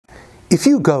If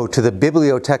you go to the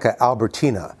Bibliotheca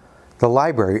Albertina, the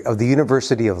library of the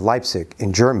University of Leipzig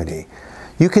in Germany,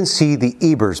 you can see the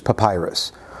Ebers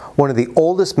Papyrus, one of the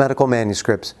oldest medical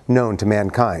manuscripts known to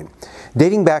mankind,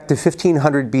 dating back to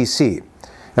 1500 BC,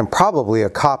 and probably a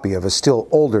copy of a still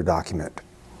older document.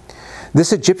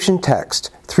 This Egyptian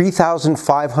text,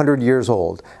 3,500 years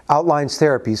old, outlines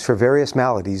therapies for various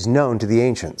maladies known to the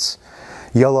ancients.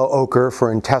 Yellow ochre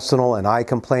for intestinal and eye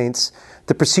complaints,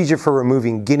 the procedure for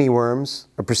removing guinea worms,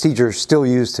 a procedure still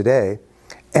used today,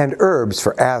 and herbs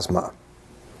for asthma.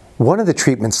 One of the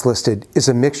treatments listed is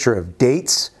a mixture of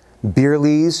dates, beer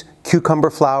leaves, cucumber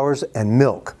flowers, and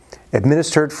milk,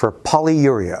 administered for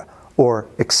polyuria, or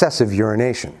excessive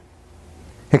urination.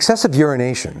 Excessive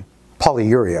urination,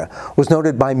 polyuria, was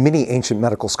noted by many ancient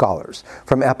medical scholars,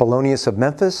 from Apollonius of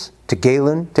Memphis to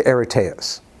Galen to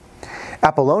Ereteus.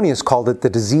 Apollonius called it the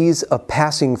disease of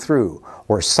passing through,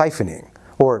 or siphoning,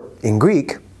 or, in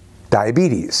Greek,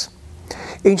 diabetes.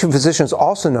 Ancient physicians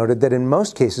also noted that in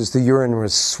most cases the urine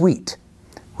was sweet,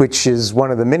 which is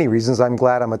one of the many reasons I'm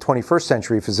glad I'm a 21st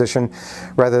century physician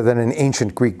rather than an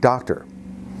ancient Greek doctor.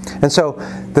 And so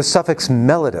the suffix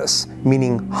mellitus,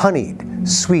 meaning honeyed,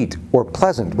 sweet, or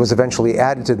pleasant, was eventually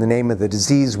added to the name of the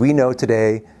disease we know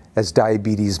today as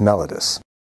diabetes mellitus.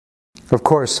 Of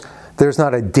course, there's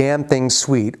not a damn thing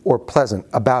sweet or pleasant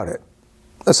about it,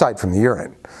 aside from the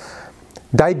urine.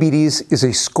 Diabetes is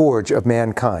a scourge of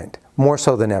mankind, more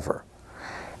so than ever.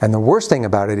 And the worst thing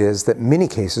about it is that many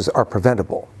cases are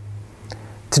preventable.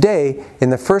 Today, in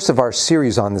the first of our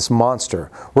series on this monster,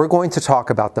 we're going to talk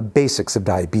about the basics of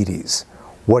diabetes.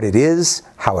 What it is,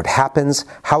 how it happens,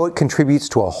 how it contributes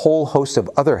to a whole host of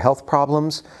other health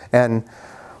problems, and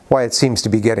why it seems to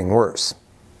be getting worse.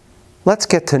 Let's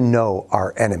get to know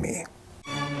our enemy.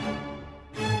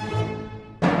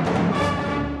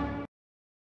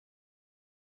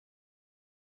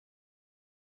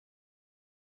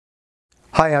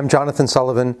 Hi, I'm Jonathon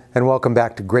Sullivan, and welcome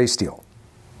back to Greysteel.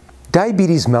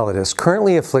 Diabetes mellitus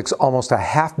currently afflicts almost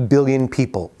 500 million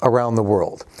people around the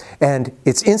world, and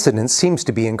its incidence seems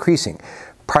to be increasing,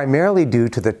 primarily due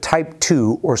to the type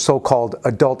 2 or so-called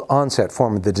adult onset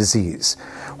form of the disease,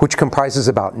 which comprises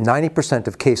about 90%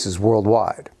 of cases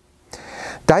worldwide.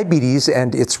 Diabetes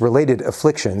and its related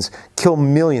afflictions kill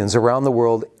millions around the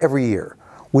world every year,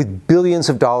 with billions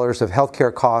of dollars of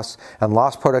healthcare costs and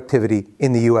lost productivity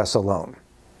in the US alone.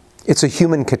 It's a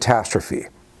human catastrophe.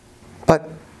 But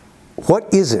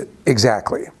what is it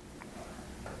exactly?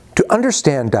 To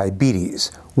understand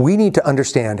diabetes, we need to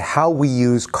understand how we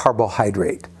use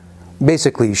carbohydrate,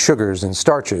 basically sugars and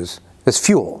starches, as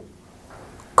fuel.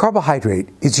 Carbohydrate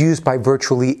is used by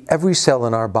virtually every cell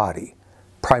in our body,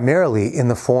 primarily in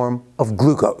the form of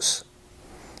glucose.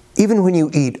 Even when you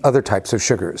eat other types of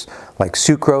sugars, like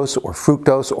sucrose or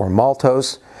fructose or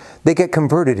maltose, they get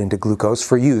converted into glucose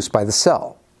for use by the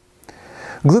cell.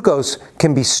 Glucose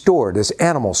can be stored as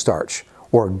animal starch,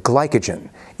 or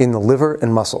glycogen, in the liver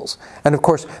and muscles. And of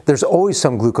course, there's always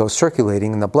some glucose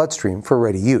circulating in the bloodstream for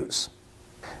ready use.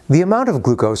 The amount of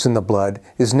glucose in the blood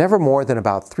is never more than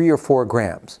about 3 or 4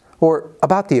 grams, or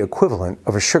about the equivalent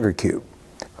of a sugar cube.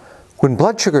 When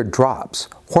blood sugar drops,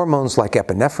 hormones like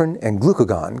epinephrine and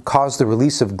glucagon cause the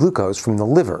release of glucose from the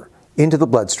liver into the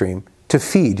bloodstream to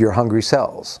feed your hungry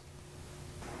cells.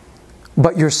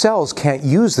 But your cells can't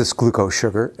use this glucose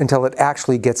sugar until it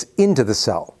actually gets into the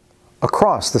cell,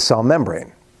 across the cell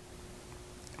membrane.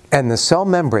 And the cell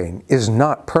membrane is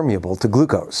not permeable to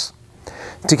glucose.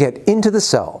 To get into the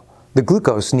cell, the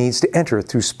glucose needs to enter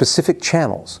through specific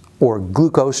channels, or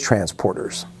glucose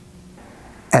transporters.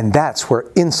 And that's where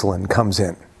insulin comes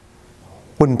in.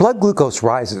 When blood glucose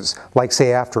rises, like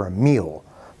say after a meal,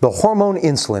 the hormone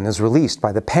insulin is released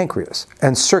by the pancreas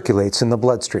and circulates in the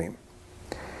bloodstream.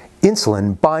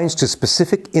 Insulin binds to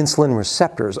specific insulin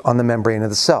receptors on the membrane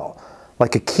of the cell,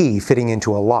 like a key fitting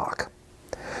into a lock.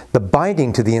 The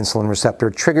binding to the insulin receptor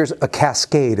triggers a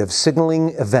cascade of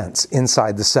signaling events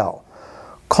inside the cell,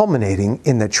 culminating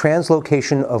in the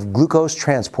translocation of glucose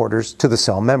transporters to the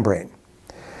cell membrane.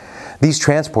 These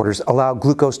transporters allow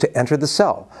glucose to enter the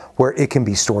cell, where it can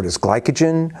be stored as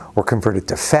glycogen, or converted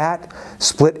to fat,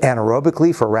 split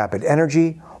anaerobically for rapid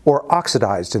energy, or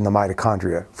oxidized in the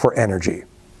mitochondria for energy.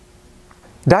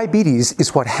 Diabetes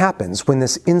is what happens when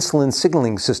this insulin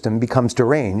signaling system becomes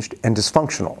deranged and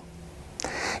dysfunctional.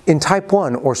 In type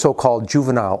 1, or so-called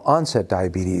juvenile onset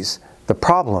diabetes, the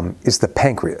problem is the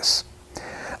pancreas.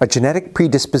 A genetic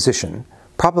predisposition,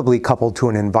 probably coupled to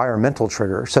an environmental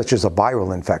trigger such as a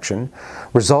viral infection,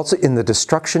 results in the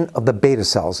destruction of the beta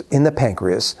cells in the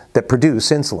pancreas that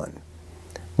produce insulin.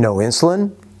 No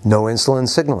insulin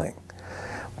signaling.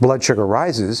 Blood sugar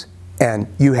rises, and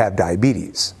you have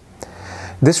diabetes.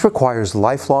 This requires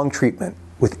lifelong treatment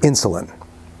with insulin.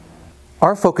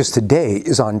 Our focus today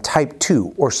is on type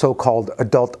 2, or so-called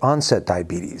adult onset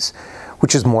diabetes,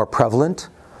 which is more prevalent,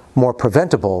 more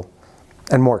preventable,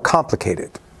 and more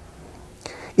complicated.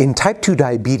 In type 2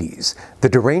 diabetes, the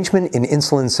derangement in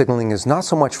insulin signaling is not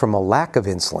so much from a lack of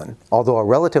insulin, although a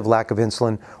relative lack of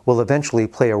insulin will eventually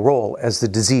play a role as the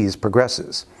disease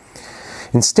progresses.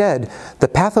 Instead, the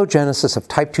pathogenesis of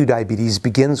type 2 diabetes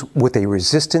begins with a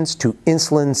resistance to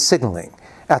insulin signaling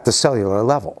at the cellular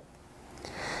level.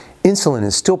 Insulin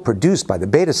is still produced by the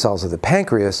beta cells of the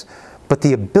pancreas, but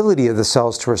the ability of the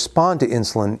cells to respond to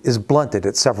insulin is blunted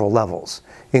at several levels,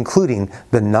 including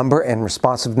the number and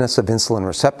responsiveness of insulin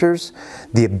receptors,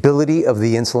 the ability of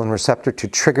the insulin receptor to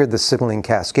trigger the signaling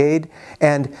cascade,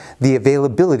 and the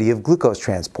availability of glucose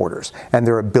transporters and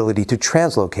their ability to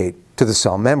translocate to the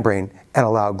cell membrane and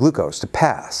allow glucose to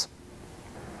pass.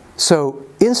 So,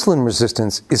 insulin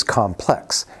resistance is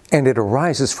complex, and it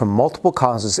arises from multiple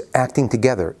causes acting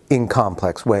together in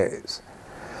complex ways.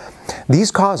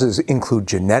 These causes include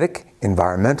genetic,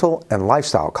 environmental, and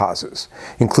lifestyle causes,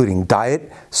 including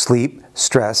diet, sleep,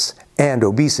 stress, and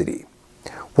obesity.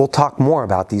 We'll talk more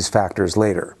about these factors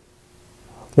later.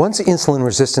 Once insulin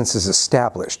resistance is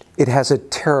established, it has a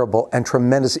terrible and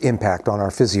tremendous impact on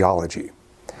our physiology.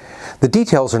 The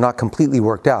details are not completely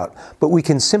worked out, but we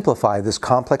can simplify this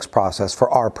complex process for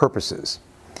our purposes.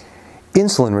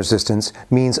 Insulin resistance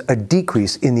means a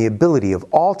decrease in the ability of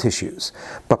all tissues,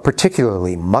 but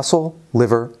particularly muscle,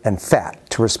 liver, and fat,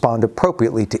 to respond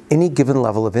appropriately to any given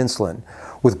level of insulin,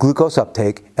 with glucose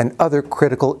uptake and other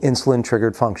critical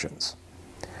insulin-triggered functions.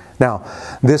 Now,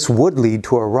 this would lead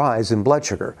to a rise in blood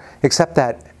sugar, except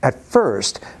that, at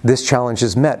first, this challenge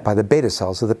is met by the beta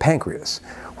cells of the pancreas,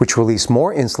 which release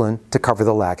more insulin to cover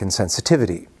the lack in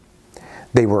sensitivity.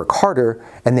 They work harder,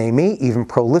 and they may even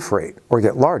proliferate or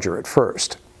get larger at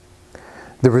first.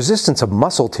 The resistance of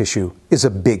muscle tissue is a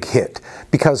big hit,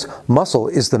 because muscle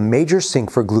is the major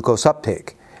sink for glucose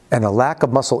uptake, and a lack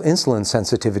of muscle insulin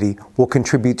sensitivity will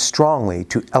contribute strongly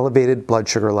to elevated blood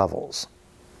sugar levels.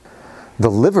 The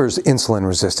liver's insulin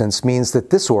resistance means that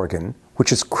this organ,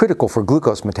 which is critical for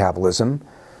glucose metabolism,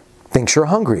 thinks you're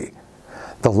hungry.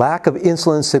 The lack of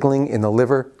insulin signaling in the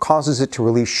liver causes it to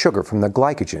release sugar from the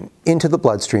glycogen into the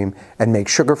bloodstream and make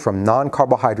sugar from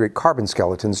non-carbohydrate carbon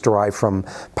skeletons derived from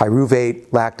pyruvate,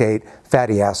 lactate,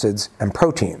 fatty acids, and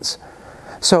proteins.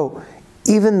 So,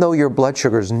 even though your blood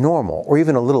sugar is normal or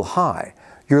even a little high,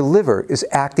 your liver is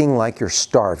acting like you're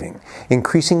starving,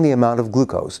 increasing the amount of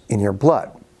glucose in your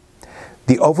blood.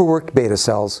 The overworked beta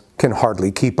cells can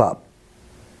hardly keep up.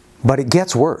 But it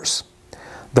gets worse.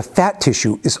 The fat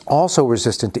tissue is also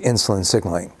resistant to insulin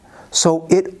signaling, so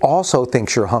it also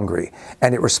thinks you're hungry,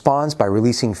 and it responds by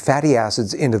releasing fatty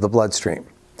acids into the bloodstream.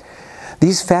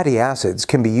 These fatty acids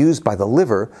can be used by the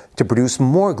liver to produce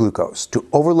more glucose to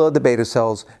overload the beta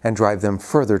cells and drive them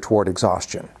further toward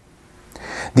exhaustion.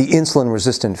 The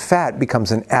insulin-resistant fat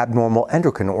becomes an abnormal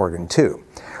endocrine organ too,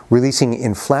 releasing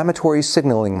inflammatory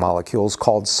signaling molecules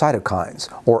called cytokines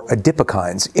or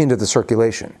adipokines into the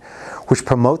circulation, which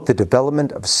promote the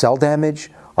development of cell damage,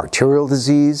 arterial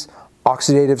disease,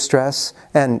 oxidative stress,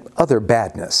 and other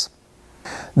badness.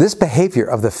 This behavior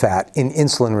of the fat in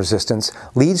insulin resistance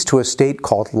leads to a state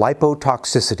called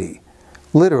lipotoxicity,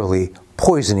 literally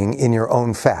poisoning in your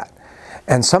own fat.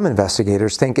 And some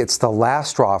investigators think it's the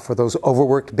last straw for those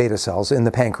overworked beta cells in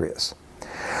the pancreas.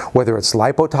 Whether it's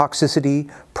lipotoxicity,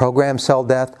 programmed cell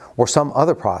death, or some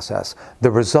other process,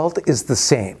 the result is the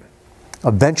same.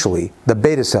 Eventually, the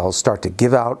beta cells start to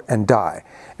give out and die,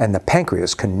 and the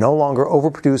pancreas can no longer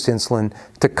overproduce insulin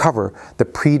to cover the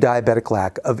pre-diabetic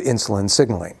lack of insulin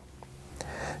signaling.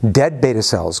 Dead beta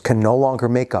cells can no longer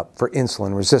make up for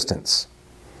insulin resistance.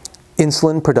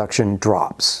 Insulin production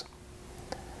drops.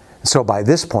 So by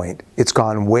this point, it's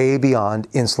gone way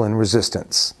beyond insulin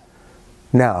resistance.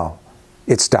 Now,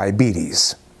 it's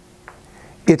diabetes.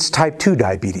 It's type 2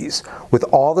 diabetes, with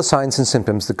all the signs and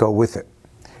symptoms that go with it,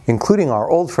 including our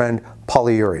old friend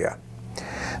polyuria.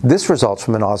 This results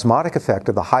from an osmotic effect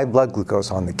of the high blood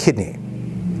glucose on the kidney.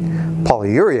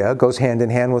 Polyuria goes hand in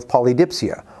hand with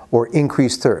polydipsia, or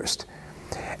increased thirst.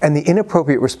 And the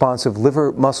inappropriate response of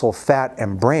liver, muscle, fat,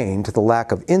 and brain to the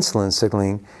lack of insulin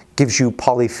signaling gives you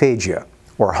polyphagia,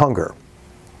 or hunger.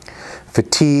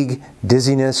 Fatigue,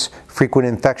 dizziness, frequent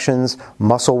infections,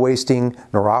 muscle wasting,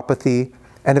 neuropathy,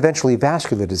 and eventually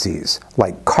vascular disease,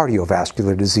 like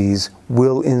cardiovascular disease,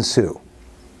 will ensue.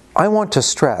 I want to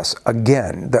stress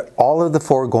again that all of the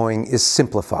foregoing is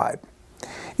simplified.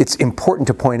 It's important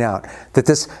to point out that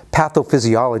this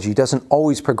pathophysiology doesn't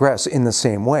always progress in the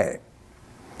same way.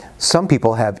 Some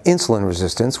people have insulin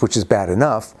resistance, which is bad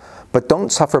enough, but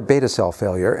don't suffer beta cell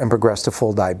failure and progress to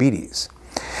full diabetes.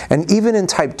 And even in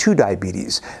type 2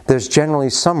 diabetes, there's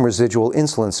generally some residual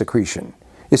insulin secretion.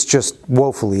 It's just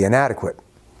woefully inadequate.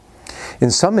 In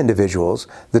some individuals,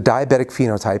 the diabetic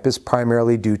phenotype is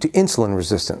primarily due to insulin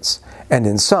resistance, and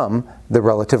in some, the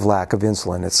relative lack of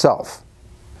insulin itself.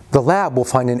 The lab will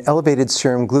find an elevated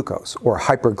serum glucose, or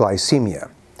hyperglycemia,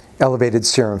 elevated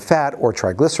serum fat, or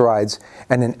triglycerides,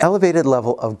 and an elevated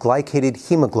level of glycated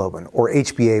hemoglobin, or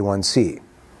HbA1c.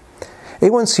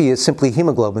 A1c is simply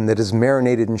hemoglobin that is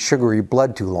marinated in sugary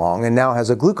blood too long and now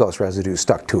has a glucose residue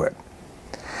stuck to it.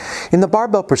 In the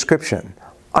Barbell prescription,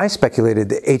 I speculated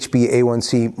that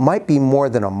HbA1c might be more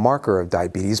than a marker of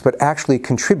diabetes, but actually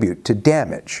contribute to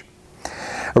damage.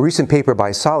 A recent paper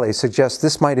by Sully suggests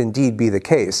this might indeed be the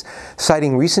case,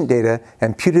 citing recent data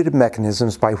and putative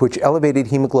mechanisms by which elevated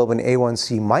hemoglobin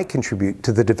A1c might contribute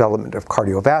to the development of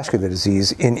cardiovascular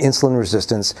disease in insulin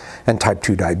resistance and type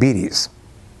 2 diabetes.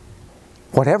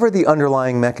 Whatever the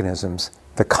underlying mechanisms,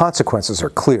 the consequences are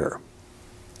clear.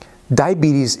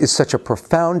 Diabetes is such a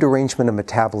profound derangement of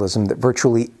metabolism that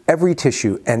virtually every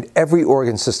tissue and every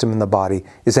organ system in the body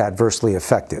is adversely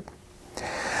affected.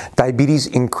 Diabetes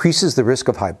increases the risk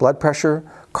of high blood pressure,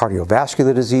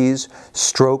 cardiovascular disease,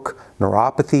 stroke,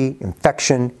 neuropathy,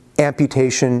 infection,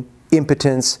 amputation,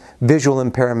 impotence, visual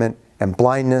impairment, and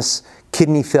blindness,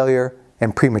 kidney failure,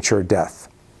 and premature death.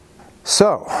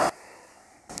 So,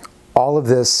 all of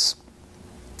this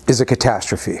is a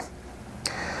catastrophe.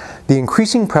 The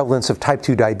increasing prevalence of type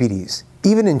 2 diabetes,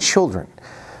 even in children,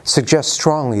 suggests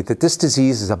strongly that this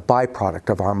disease is a byproduct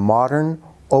of our modern,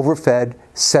 overfed,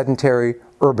 sedentary,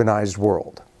 urbanized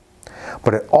world.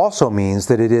 But it also means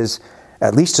that it is,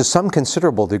 at least to some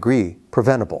considerable degree,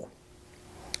 preventable.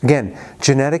 Again,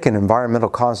 genetic and environmental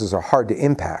causes are hard to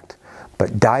impact,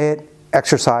 but diet,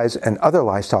 exercise, and other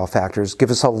lifestyle factors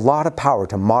give us a lot of power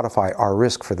to modify our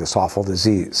risk for this awful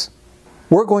disease.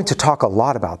 We're going to talk a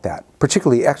lot about that,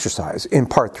 particularly exercise, in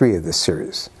part 3 of this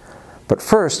series. But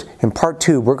first, in part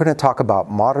 2, we're going to talk about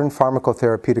modern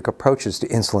pharmacotherapeutic approaches to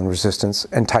insulin resistance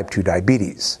and type 2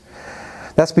 diabetes.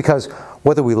 That's because,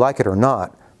 whether we like it or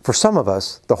not, for some of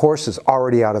us, the horse is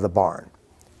already out of the barn,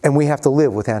 and we have to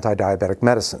live with anti-diabetic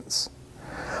medicines.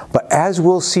 But as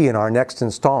we'll see in our next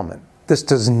installment, this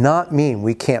does not mean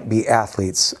we can't be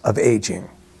athletes of aging.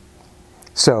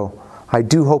 So, I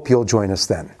do hope you'll join us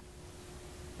then.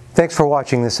 Thanks for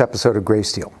watching this episode of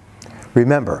Greysteel.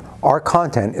 Remember, our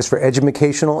content is for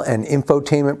educational and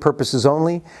infotainment purposes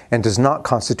only and does not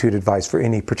constitute advice for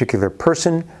any particular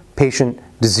person, patient,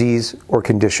 disease, or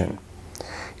condition.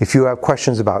 If you have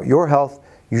questions about your health,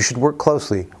 you should work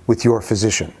closely with your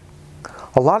physician.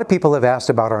 A lot of people have asked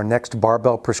about our next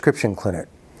Barbell prescription clinic.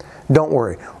 Don't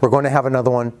worry, we're going to have another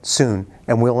one soon,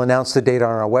 and we'll announce the date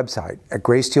on our website at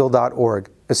greysteel.org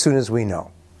as soon as we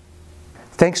know.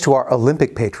 Thanks to our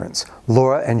Olympic patrons,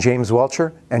 Laura and James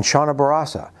Welcher and Shauna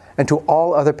Bourassa, and to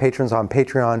all other patrons on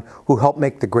Patreon who help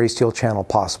make the Greysteel channel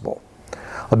possible.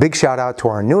 A big shout out to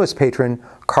our newest patron,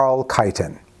 Carl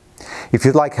Kaiten. If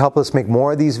you'd like to help us make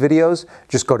more of these videos,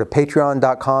 just go to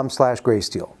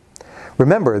patreon.com/Greysteel.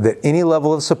 Remember that any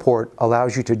level of support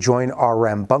allows you to join our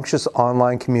rambunctious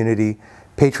online community,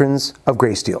 Patrons of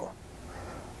Greysteel.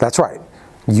 That's right,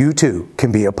 you too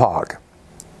can be a POG.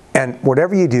 And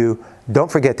whatever you do,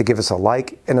 don't forget to give us a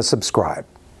like and a subscribe.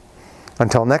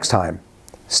 Until next time,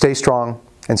 stay strong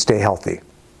and stay healthy.